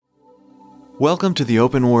Welcome to the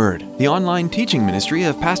Open Word, the online teaching ministry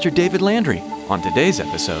of Pastor David Landry. On today's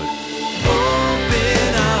episode,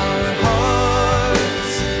 Open our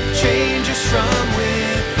hearts, change us from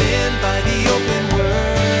within by the open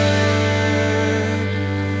word.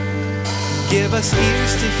 Give us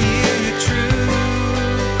ears to hear your truth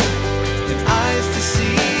and eyes to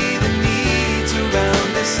see the needs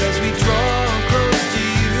around us as we draw close to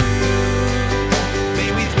you.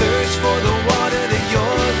 May we thirst for the water that your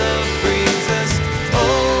love brings us.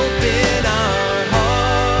 Open our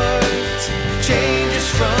hearts, change us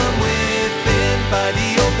from within by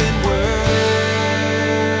the open word.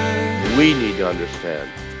 We need to understand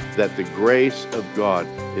that the grace of God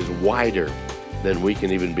is wider than we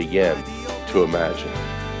can even begin to imagine.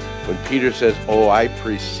 When Peter says, "Oh, I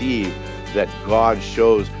perceive that God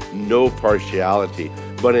shows no partiality,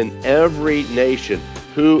 but in every nation,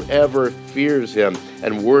 whoever fears him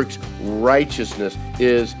and works righteousness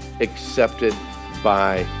is accepted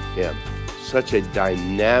by him." Such a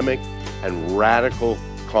dynamic and radical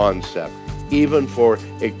concept, even for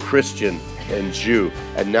a Christian and Jew.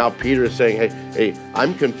 And now Peter is saying, hey,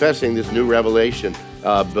 I'm confessing this new revelation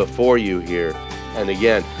before you here. And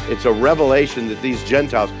again, it's a revelation that these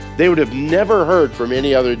Gentiles, they would have never heard from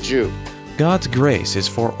any other Jew. God's grace is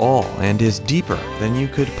for all and is deeper than you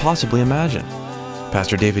could possibly imagine.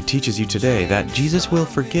 Pastor David teaches you today that Jesus will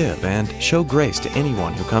forgive and show grace to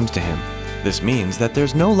anyone who comes to him. This means that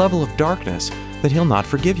there's no level of darkness that he'll not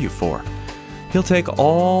forgive you for. He'll take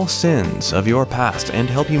all sins of your past and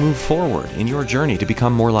help you move forward in your journey to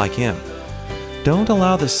become more like him. Don't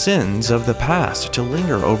allow the sins of the past to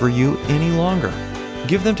linger over you any longer.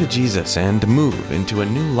 Give them to Jesus and move into a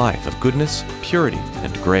new life of goodness, purity,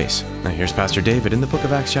 and grace. Now here's Pastor David in the book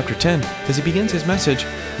of Acts chapter 10 as he begins his message,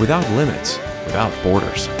 Without Limits, Without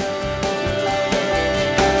Borders.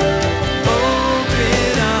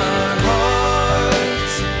 Open our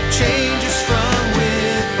hearts, change us from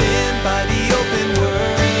within by the open word.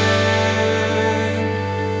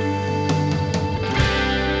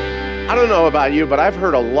 I don't know about you, but I've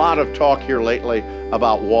heard a lot of talk here lately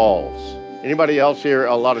about walls. Anybody else here?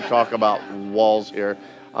 A lot of talk about walls here.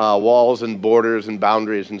 Walls and borders and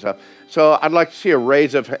boundaries and stuff. So I'd like to see a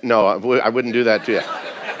raise of... No, I wouldn't do that to you.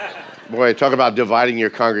 Boy, talk about dividing your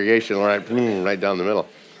congregation right down the middle.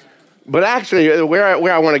 But actually, where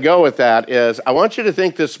I want to go with that is I want you to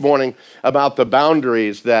think this morning about the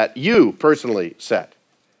boundaries that you personally set.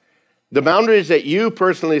 The boundaries that you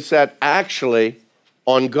personally set actually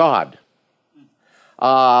on God.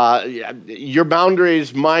 Your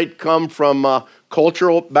boundaries might come from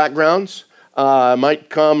cultural backgrounds, might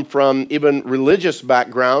come from even religious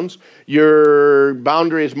backgrounds. Your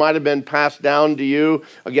boundaries might have been passed down to you,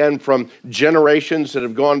 again, from generations that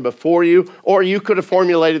have gone before you, or you could have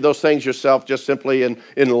formulated those things yourself just simply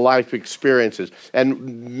in life experiences.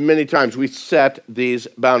 And many times we set these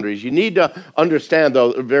boundaries. You need to understand,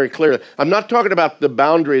 though, very clearly, I'm not talking about the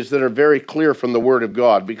boundaries that are very clear from the Word of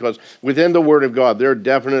God, because within the Word of God, there are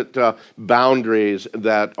definite boundaries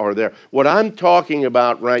that are there. What I'm talking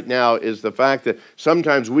about right now is the fact that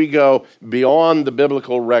sometimes we go beyond the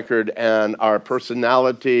biblical record and our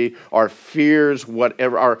personality, our fears,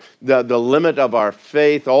 whatever, the limit of our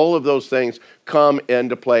faith, all of those things come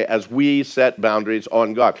into play as we set boundaries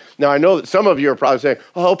on God. Now, I know that some of you are probably saying,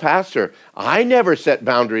 "Oh, Pastor, I never set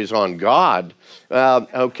boundaries on God."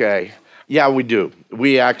 Okay. Yeah, we do.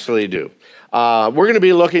 We actually do. We're going to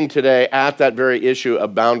be looking today at that very issue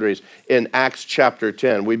of boundaries in Acts chapter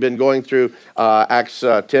 10. We've been going through Acts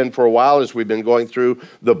 10 for a while as we've been going through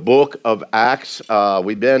the book of Acts.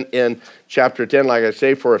 We've been in chapter 10, like I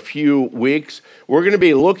say, for a few weeks. We're going to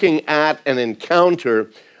be looking at an encounter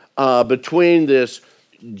between this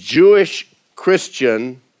Jewish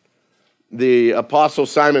Christian, the Apostle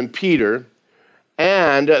Simon Peter,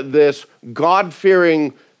 and this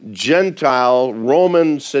God-fearing Gentile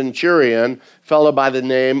Roman centurion, fellow by the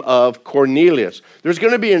name of Cornelius. There's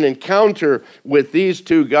going to be an encounter with these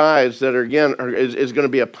two guys that are, again, is going to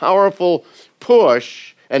be a powerful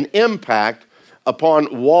push and impact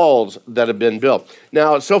upon walls that have been built.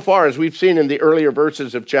 Now, so far as we've seen in the earlier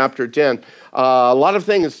verses of chapter 10, a lot of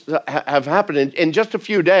things have happened in just a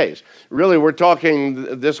few days. Really, we're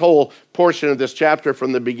talking this whole portion of this chapter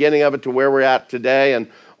from the beginning of it to where we're at today and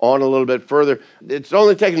on a little bit further. It's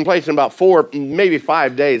only taken place in about 4, maybe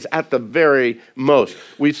 5 days at the very most.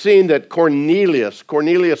 We've seen that Cornelius,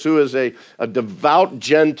 who is a devout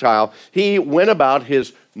Gentile, he went about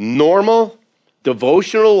his normal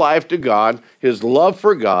devotional life to God, his love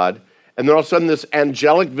for God, and then all of a sudden this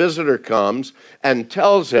angelic visitor comes and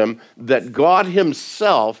tells him that God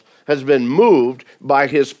himself has been moved by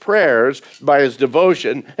his prayers, by his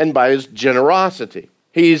devotion, and by his generosity.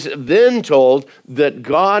 He's then told that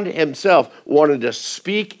God himself wanted to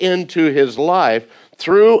speak into his life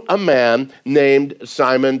through a man named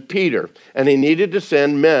Simon Peter. And he needed to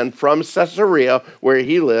send men from Caesarea, where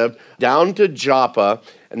he lived, down to Joppa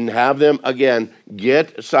and have them, again,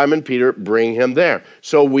 get Simon Peter, bring him there.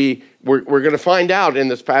 So we're going to find out in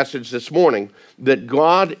this passage this morning that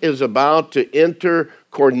God is about to enter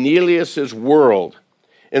Cornelius's world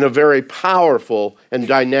in a very powerful and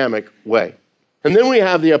dynamic way. And then we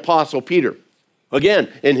have the Apostle Peter.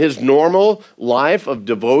 Again, in his normal life of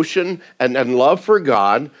devotion and love for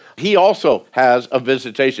God, he also has a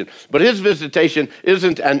visitation. But his visitation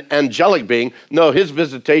isn't an angelic being. No, his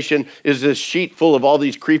visitation is this sheet full of all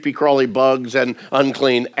these creepy, crawly bugs and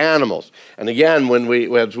unclean animals. And again,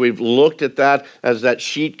 as we've looked at that, as that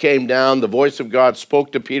sheet came down, the voice of God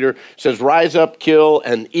spoke to Peter, says, "Rise up, kill,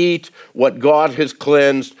 and eat what God has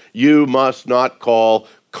cleansed. You must not call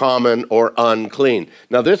common or unclean."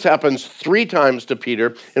 Now, this happens 3 times to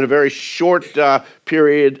Peter in a very short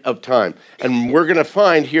period of time. And we're going to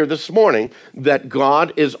find here this morning that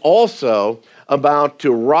God is also about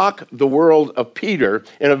to rock the world of Peter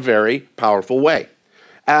in a very powerful way.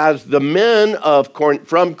 As the men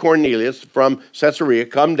from Cornelius, from Caesarea,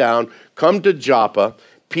 come to Joppa,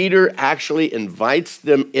 Peter actually invites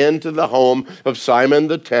them into the home of Simon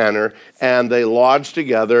the tanner, and they lodge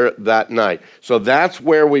together that night. So that's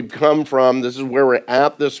where we've come from. This is where we're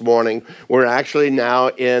at this morning. We're actually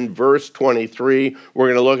now in verse 23. We're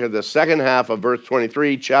going to look at the second half of verse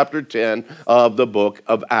 23, chapter 10 of the book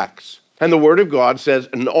of Acts. And the word of God says,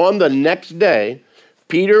 "And on the next day,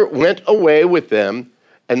 Peter went away with them,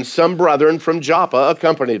 and some brethren from Joppa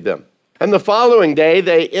accompanied them. And the following day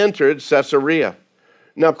they entered Caesarea.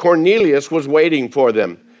 Now Cornelius was waiting for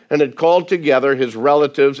them and had called together his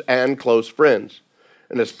relatives and close friends.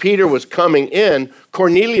 And as Peter was coming in,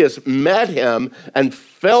 Cornelius met him and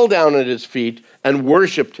fell down at his feet and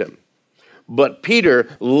worshiped him. But Peter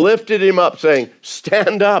lifted him up, saying,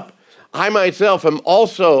 'Stand up, I myself am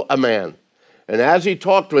also a man.' And as he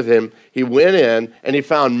talked with him, he went in and he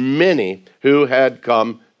found many who had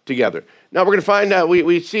come together." Now we're going to find out,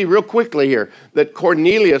 we see real quickly here that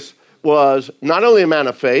Cornelius was not only a man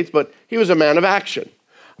of faith, but he was a man of action.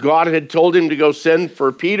 God had told him to go send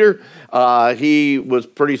for Peter. He was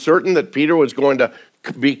pretty certain that Peter was going to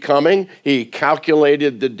be coming. He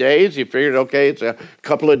calculated the days. He figured, okay, it's a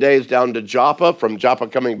couple of days down to Joppa. From Joppa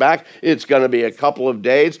coming back, it's going to be a couple of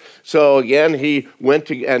days. So again, he went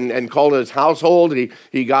to and called his household.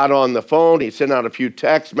 He got on the phone. He sent out a few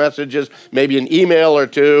text messages, maybe an email or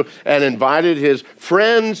two, and invited his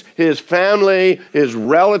friends, his family, his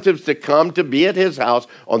relatives to come to be at his house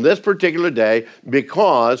on this particular day,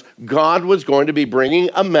 because God was going to be bringing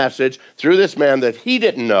a message through this man that he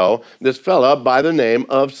didn't know, this fella by the name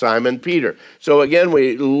of Simon Peter. So again,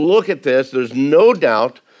 we look at this, there's no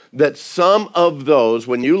doubt that some of those,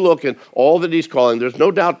 when you look at all that he's calling, there's no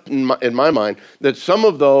doubt in my mind that some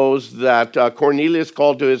of those that Cornelius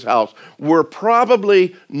called to his house were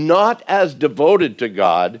probably not as devoted to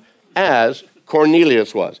God as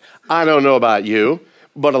Cornelius was. I don't know about you,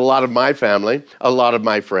 but a lot of my family, a lot of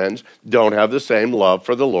my friends don't have the same love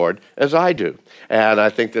for the Lord as I do. And I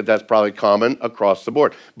think that that's probably common across the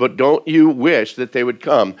board. But don't you wish that they would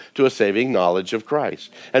come to a saving knowledge of Christ?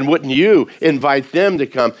 And wouldn't you invite them to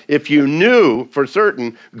come if you knew for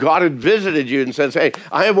certain God had visited you and says, "Hey,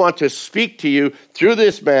 I want to speak to you through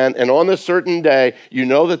this man, and on this certain day, you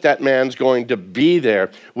know that man's going to be there."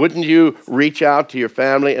 Wouldn't you reach out to your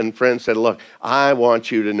family and friends and say, "Look, I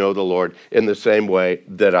want you to know the Lord in the same way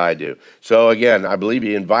that I do"? So again, I believe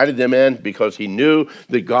he invited them in because he knew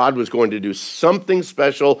that God was going to do something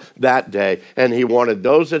special that day, and he wanted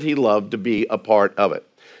those that he loved to be a part of it.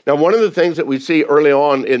 Now, one of the things that we see early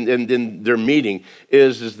on in their meeting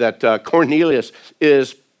is that Cornelius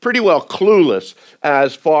is pretty well clueless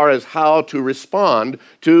as far as how to respond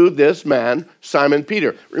to this man, Simon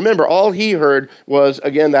Peter. Remember, all he heard was,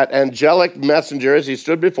 again, that angelic messenger as he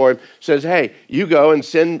stood before him says, "Hey, you go and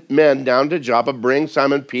send men down to Joppa, bring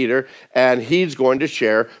Simon Peter, and he's going to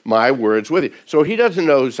share my words with you." So he doesn't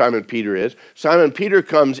know who Simon Peter is. Simon Peter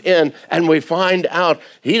comes in, and we find out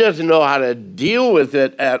he doesn't know how to deal with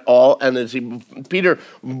it at all. And as Peter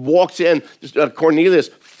walks in, Cornelius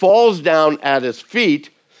falls down at his feet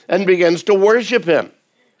and begins to worship him.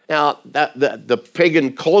 Now, the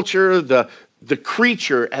pagan culture, the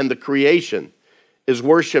creature and the creation is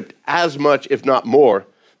worshipped as much, if not more,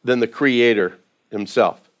 than the Creator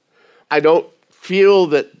himself. I don't feel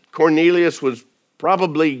that Cornelius was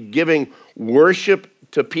probably giving worship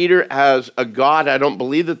to Peter as a god. I don't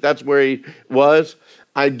believe that that's where he was.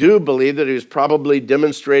 I do believe that he was probably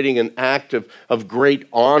demonstrating an act of great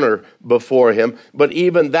honor before him. But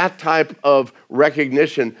even that type of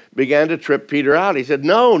recognition began to trip Peter out. He said,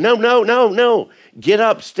 no. Get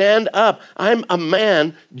up, stand up. I'm a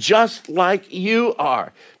man just like you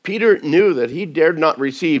are. Peter knew that he dared not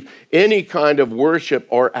receive any kind of worship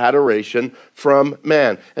or adoration from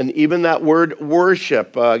man. And even that word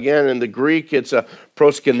worship, again, in the Greek, it's a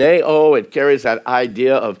proskuneo. It carries that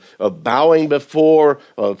idea of bowing before,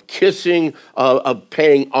 of kissing, of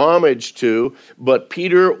paying homage to. But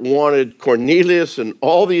Peter wanted Cornelius and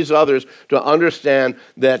all these others to understand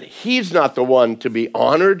that he's not the one to be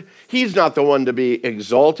honored. He's not the one to be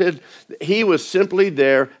exalted. He was simply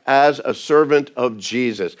there as a servant of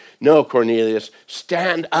Jesus. No, Cornelius,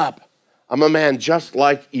 stand up. I'm a man just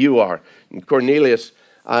like you are. And Cornelius,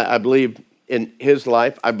 I believe in his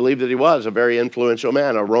life, I believe that he was a very influential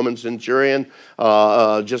man, a Roman centurion,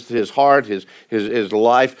 just his heart, his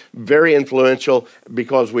life, very influential,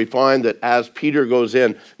 because we find that as Peter goes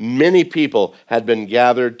in, many people had been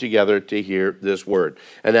gathered together to hear this word.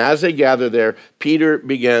 And as they gather there, Peter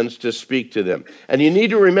begins to speak to them. And you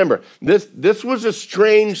need to remember, this was a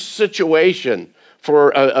strange situation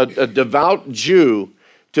for a devout Jew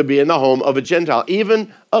to be in the home of a Gentile,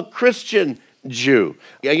 even a Christian Jew.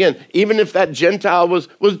 Again, even if that Gentile was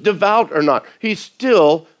devout or not, he's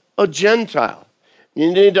still a Gentile.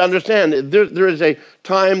 You need to understand, there is a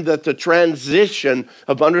time that the transition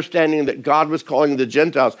of understanding that God was calling the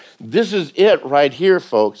Gentiles, this is it right here,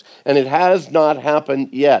 folks, and it has not happened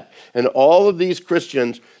yet. And all of these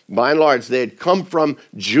Christians, by and large, they had come from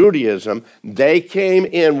Judaism. They came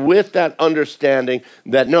in with that understanding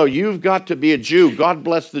that, no, you've got to be a Jew. God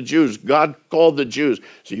bless the Jews. God called the Jews.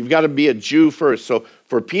 So you've got to be a Jew first. So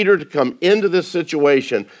for Peter to come into this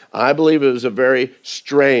situation, I believe it was a very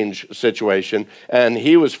strange situation. And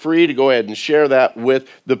he was free to go ahead and share that with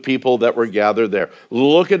the people that were gathered there.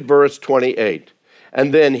 Look at verse 28.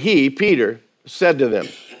 And then he, Peter, said to them,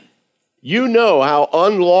 you know how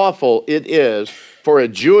unlawful it is for a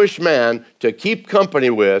Jewish man to keep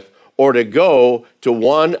company with or to go to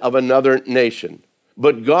one of another nation.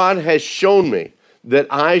 But God has shown me that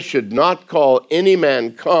I should not call any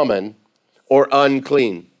man common or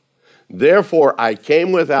unclean. Therefore, I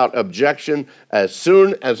came without objection as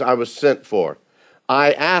soon as I was sent for.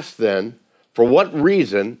 I asked then, for what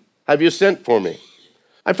reason have you sent for me?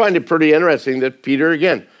 I find it pretty interesting that Peter,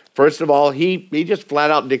 again, first of all, he just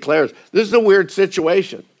flat out declares, this is a weird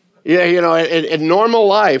situation. Yeah, in normal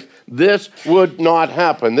life, this would not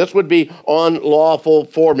happen. This would be unlawful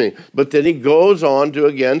for me. But then he goes on to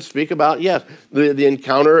again speak about, yes, the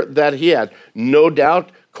encounter that he had. No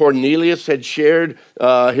doubt Cornelius had shared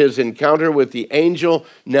his encounter with the angel.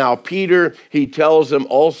 Now Peter, he tells him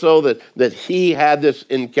also that he had this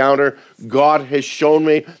encounter. God has shown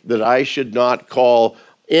me that I should not call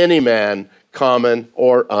any man common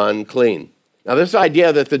or unclean. Now, this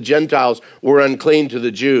idea that the Gentiles were unclean to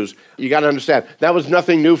the Jews, you got to understand, that was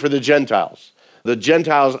nothing new for the Gentiles. The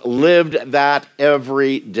Gentiles lived that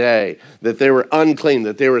every day, that they were unclean,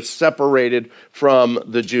 that they were separated from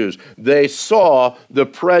the Jews. They saw the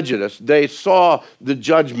prejudice, they saw the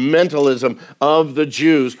judgmentalism of the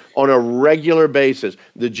Jews on a regular basis.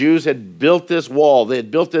 The Jews had built this wall, they had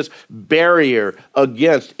built this barrier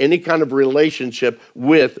against any kind of relationship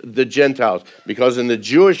with the Gentiles, because in the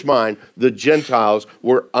Jewish mind, the Gentiles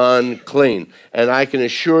were unclean. And I can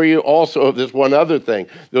assure you also of this one other thing.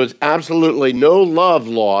 There was absolutely no love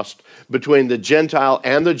lost between the Gentile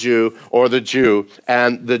and the Jew, or the Jew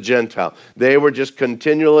and the Gentile. They were just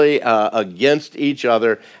continually against each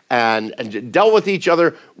other and dealt with each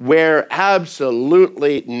other where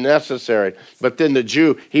absolutely necessary. But then the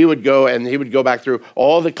Jew, he would go back through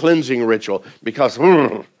all the cleansing ritual because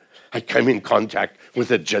I came in contact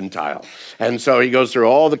with a Gentile. And so he goes through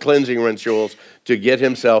all the cleansing rituals to get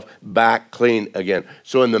himself back clean again.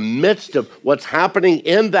 So in the midst of what's happening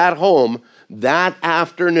in that home, that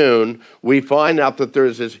afternoon, we find out that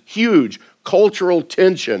there's this huge cultural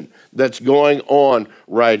tension that's going on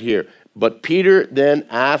right here. But Peter then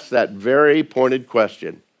asks that very pointed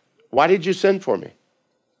question. Why did you send for me?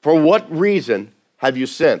 For what reason have you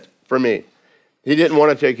sent for me? He didn't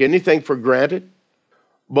want to take anything for granted.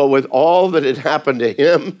 But with all that had happened to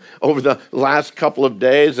him over the last couple of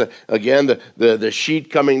days, again, the sheet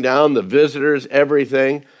coming down, the visitors,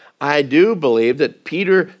 everything, I do believe that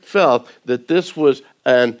Peter felt that this was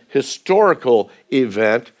an historical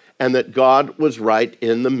event and that God was right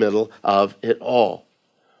in the middle of it all.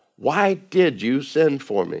 Why did you send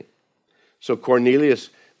for me? So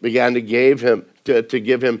Cornelius began to give him to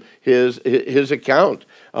give him his account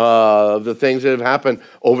of the things that have happened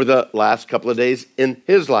over the last couple of days in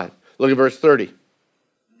his life. Look at verse 30.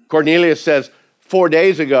 Cornelius says, 4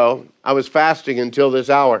 days ago, I was fasting until this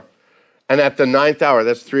hour. And at the 9th hour,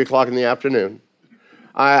 that's 3 o'clock in the afternoon,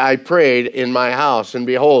 I prayed in my house, and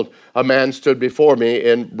behold, a man stood before me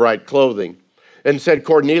in bright clothing and said,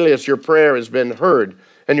 Cornelius, your prayer has been heard,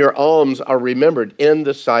 and your alms are remembered in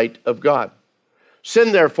the sight of God.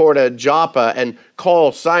 Send therefore to Joppa and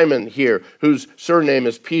call Simon here, whose surname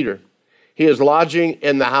is Peter. He is lodging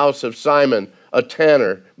in the house of Simon, a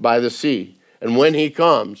tanner by the sea. And when he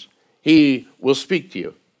comes, he will speak to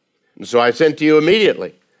you. And so I sent to you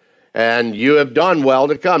immediately, and you have done well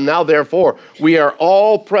to come. Now, therefore, we are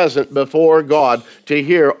all present before God to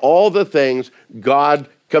hear all the things God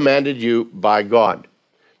commanded you by God.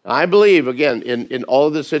 I believe, again, in all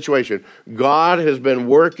of this situation, God has been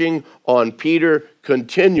working on Peter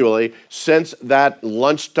continually since that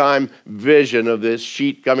lunchtime vision of this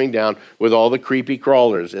sheet coming down with all the creepy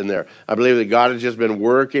crawlers in there. I believe that God has just been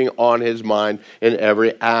working on his mind in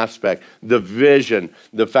every aspect. The vision,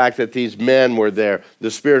 the fact that these men were there,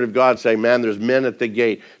 the Spirit of God saying, man, there's men at the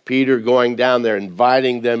gate. Peter going down there,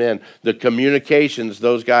 inviting them in. The communications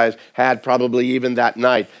those guys had probably even that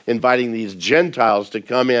night, inviting these Gentiles to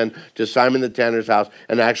come in to Simon the tanner's house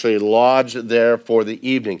and actually lodge there for the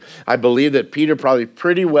evening. I believe that Peter probably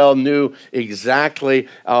pretty well knew exactly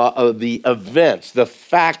the events, the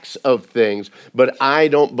facts of things, but I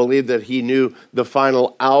don't believe that he knew the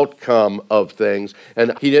final outcome of things.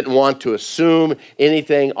 And he didn't want to assume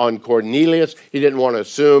anything on Cornelius. He didn't want to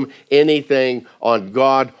assume anything on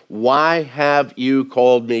God. Why have you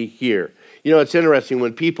called me here? You know, it's interesting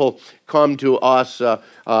when people come to us,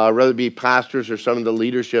 whether it be pastors or some of the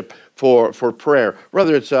leadership for prayer,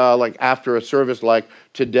 whether it's like after a service like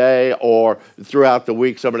today or throughout the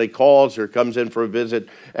week, somebody calls or comes in for a visit,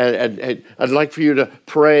 and I'd like for you to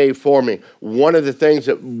pray for me. One of the things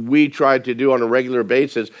that we try to do on a regular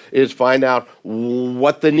basis is find out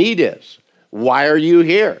what the need is. Why are you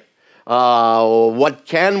here? What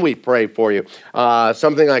can we pray for you?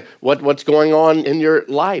 Something like what's going on in your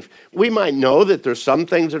life. We might know that there's some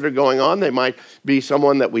things that are going on. They might be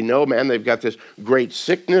someone that we know, man, they've got this great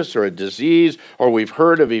sickness or a disease, or we've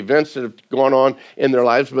heard of events that have gone on in their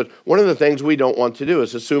lives. But one of the things we don't want to do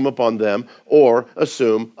is assume upon them or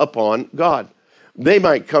assume upon God. They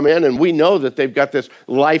might come in and we know that they've got this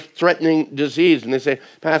life-threatening disease, and they say,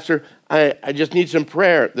 Pastor, I just need some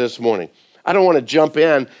prayer this morning. I don't want to jump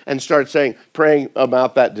in and start praying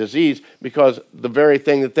about that disease, because the very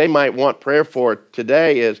thing that they might want prayer for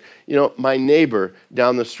today is, you know, my neighbor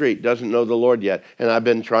down the street doesn't know the Lord yet, and I've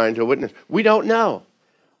been trying to witness. We don't know.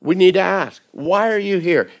 We need to ask, why are you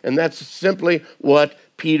here? And that's simply what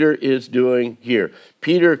Peter is doing here.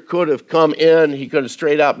 Peter could have come in, he could have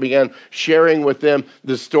straight out began sharing with them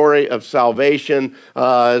the story of salvation,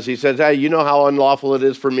 as he says, hey, you know how unlawful it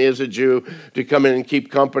is for me as a Jew to come in and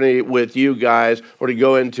keep company with you guys, or to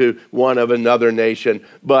go into one of another nation,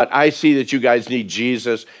 but I see that you guys need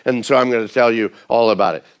Jesus, and so I'm going to tell you all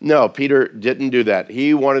about it. No, Peter didn't do that.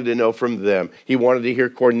 He wanted to know from them. He wanted to hear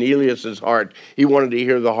Cornelius's heart. He wanted to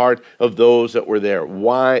hear the heart of those that were there.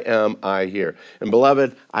 Why am I here? And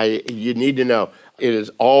beloved, you need to know, it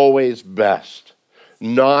is always best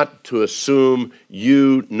not to assume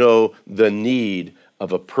you know the need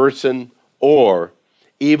of a person or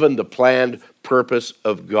even the planned purpose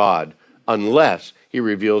of God unless he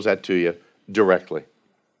reveals that to you directly.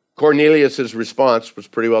 Cornelius' response was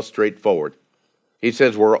pretty well straightforward. He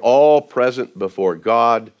says, we're all present before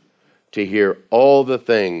God to hear all the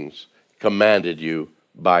things commanded you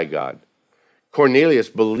by God. Cornelius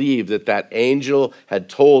believed that angel had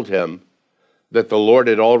told him that the Lord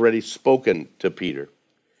had already spoken to Peter.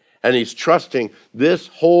 And he's trusting this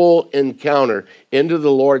whole encounter into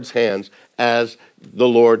the Lord's hands as the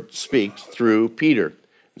Lord speaks through Peter.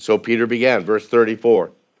 And so Peter began, verse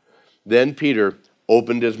 34. Then Peter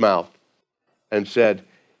opened his mouth and said,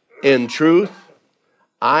 in truth,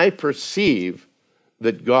 I perceive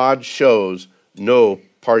that God shows no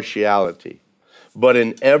partiality, but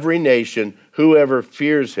in every nation, whoever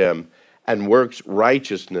fears him and works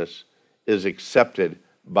righteousness is accepted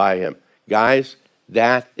by him. Guys,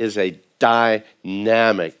 that is a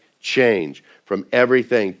dynamic change from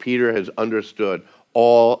everything Peter has understood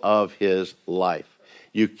all of his life.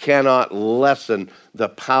 You cannot lessen the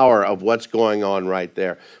power of what's going on right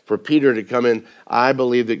there. For Peter to come in, I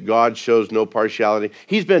believe that God shows no partiality.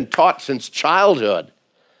 He's been taught since childhood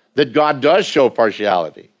that God does show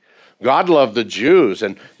partiality. God loved the Jews,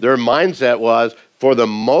 and their mindset was, for the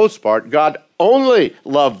most part, God only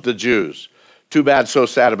loved the Jews. Too bad, so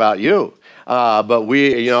sad about you. But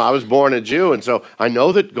I was born a Jew, and so I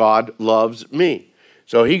know that God loves me.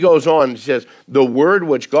 So he goes on and says, the word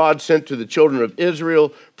which God sent to the children of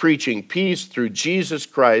Israel, preaching peace through Jesus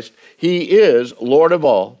Christ, he is Lord of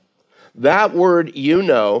all. That word you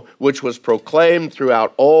know, which was proclaimed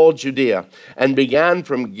throughout all Judea, and began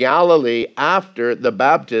from Galilee after the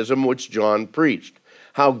baptism which John preached,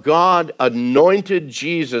 how God anointed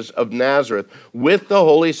Jesus of Nazareth with the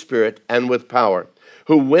Holy Spirit and with power,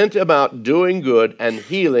 who went about doing good and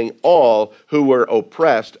healing all who were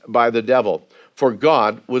oppressed by the devil, for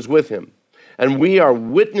God was with him. And we are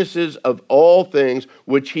witnesses of all things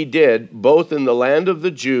which he did, both in the land of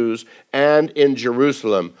the Jews and in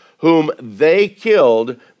Jerusalem, whom they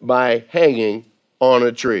killed by hanging on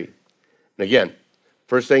a tree. And again,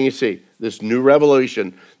 first thing you see, this new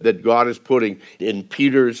revelation that God is putting in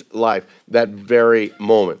Peter's life, that very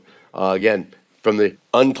moment. Again, from the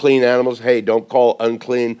unclean animals, hey, don't call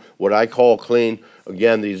unclean what I call clean.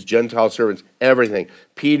 Again, these Gentile servants, everything.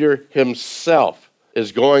 Peter himself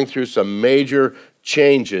is going through some major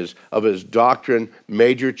changes of his doctrine,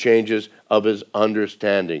 major changes of his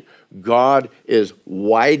understanding. God is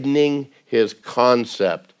widening his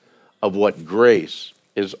concept of what grace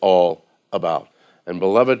is all about. And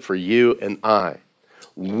beloved, for you and I,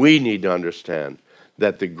 we need to understand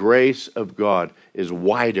that the grace of God is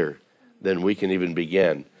wider than we can even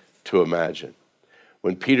begin to imagine.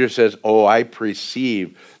 When Peter says, I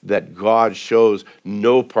perceive that God shows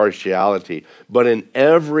no partiality, but in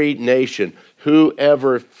every nation,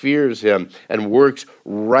 whoever fears him and works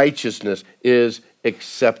righteousness is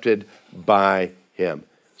accepted by him.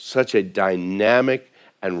 Such a dynamic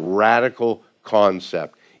and radical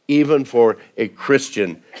concept, even for a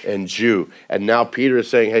Christian and Jew. And now Peter is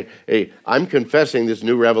saying, hey, I'm confessing this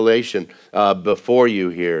new revelation before you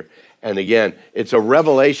here. And again, it's a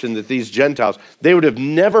revelation that these Gentiles, they would have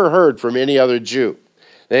never heard from any other Jew.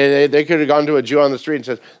 They could have gone to a Jew on the street and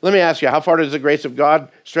said, let me ask you, how far does the grace of God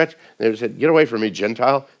stretch? They would have said, get away from me,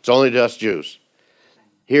 Gentile. It's only to us Jews.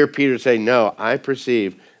 Here Peter is saying, no, I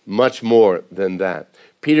perceive much more than that.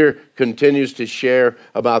 Peter continues to share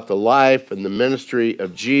about the life and the ministry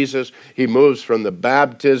of Jesus. He moves from the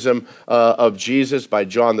baptism of Jesus by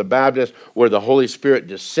John the Baptist, where the Holy Spirit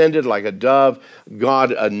descended like a dove.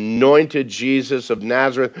 God anointed Jesus of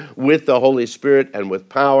Nazareth with the Holy Spirit and with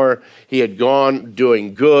power. He had gone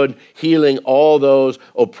doing good, healing all those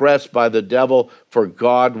oppressed by the devil, for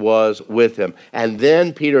God was with him. And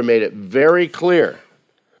then Peter made it very clear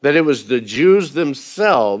that it was the Jews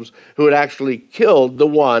themselves who had actually killed the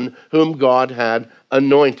one whom God had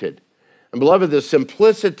anointed. And beloved, the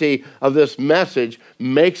simplicity of this message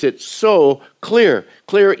makes it so clear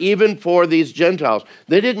even for these Gentiles.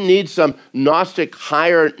 They didn't need some Gnostic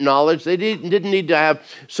higher knowledge. They didn't need to have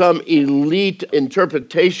some elite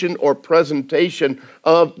interpretation or presentation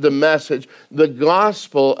of the message. The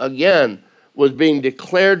gospel, again, was being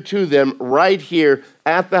declared to them right here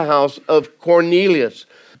at the house of Cornelius.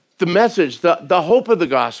 The message, the hope of the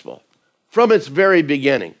gospel, from its very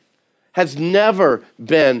beginning, has never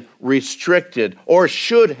been restricted, or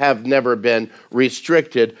should have never been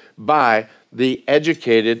restricted by the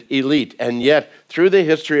educated elite. And yet, through the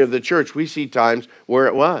history of the church, we see times where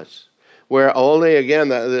it was, where only, again,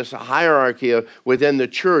 this hierarchy within the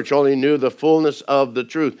church only knew the fullness of the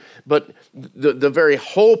truth. But the very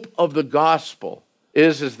hope of the gospel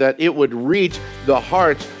is that it would reach the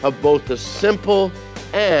hearts of both the simple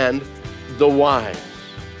and the wise.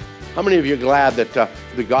 How many of you are glad that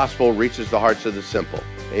the gospel reaches the hearts of the simple?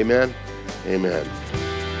 Amen? Amen.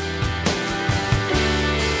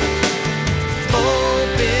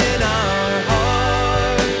 Open our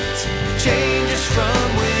hearts, change us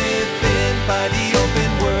from within by the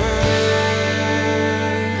open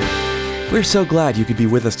word. We're so glad you could be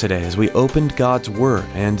with us today as we opened God's Word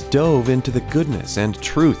and dove into the goodness and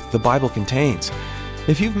truth the Bible contains.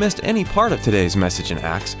 If you've missed any part of today's message in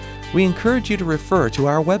Acts, we encourage you to refer to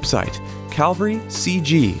our website,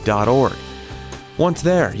 calvarycg.org. Once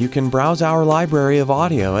there, you can browse our library of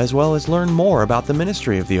audio as well as learn more about the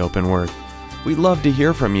ministry of the Open Word. We'd love to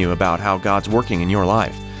hear from you about how God's working in your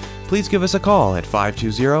life. Please give us a call at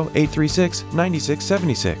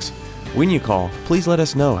 520-836-9676. When you call, please let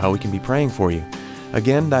us know how we can be praying for you.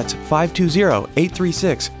 Again, that's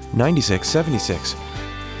 520-836-9676.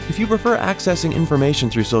 If you prefer accessing information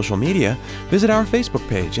through social media, visit our Facebook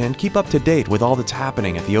page and keep up to date with all that's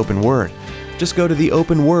happening at the Open Word. Just go to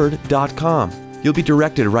theopenword.com. You'll be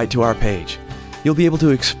directed right to our page. You'll be able to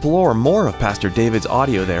explore more of Pastor David's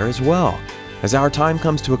audio there as well. As our time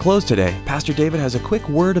comes to a close today, Pastor David has a quick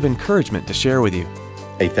word of encouragement to share with you.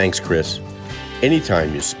 Hey, thanks, Chris. Any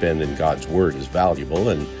time you spend in God's Word is valuable,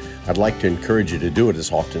 and I'd like to encourage you to do it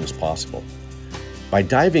as often as possible. By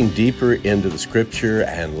diving deeper into the Scripture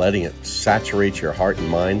and letting it saturate your heart and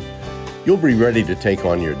mind, you'll be ready to take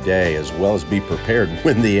on your day as well as be prepared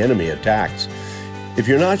when the enemy attacks. If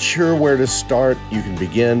you're not sure where to start, you can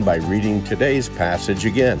begin by reading today's passage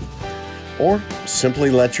again. Or simply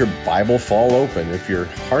let your Bible fall open. If your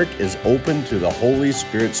heart is open to the Holy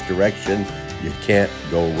Spirit's direction, you can't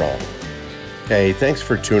go wrong. Hey, thanks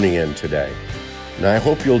for tuning in today. And I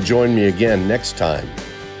hope you'll join me again next time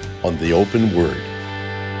on The Open Word.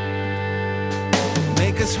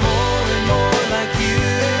 Make us more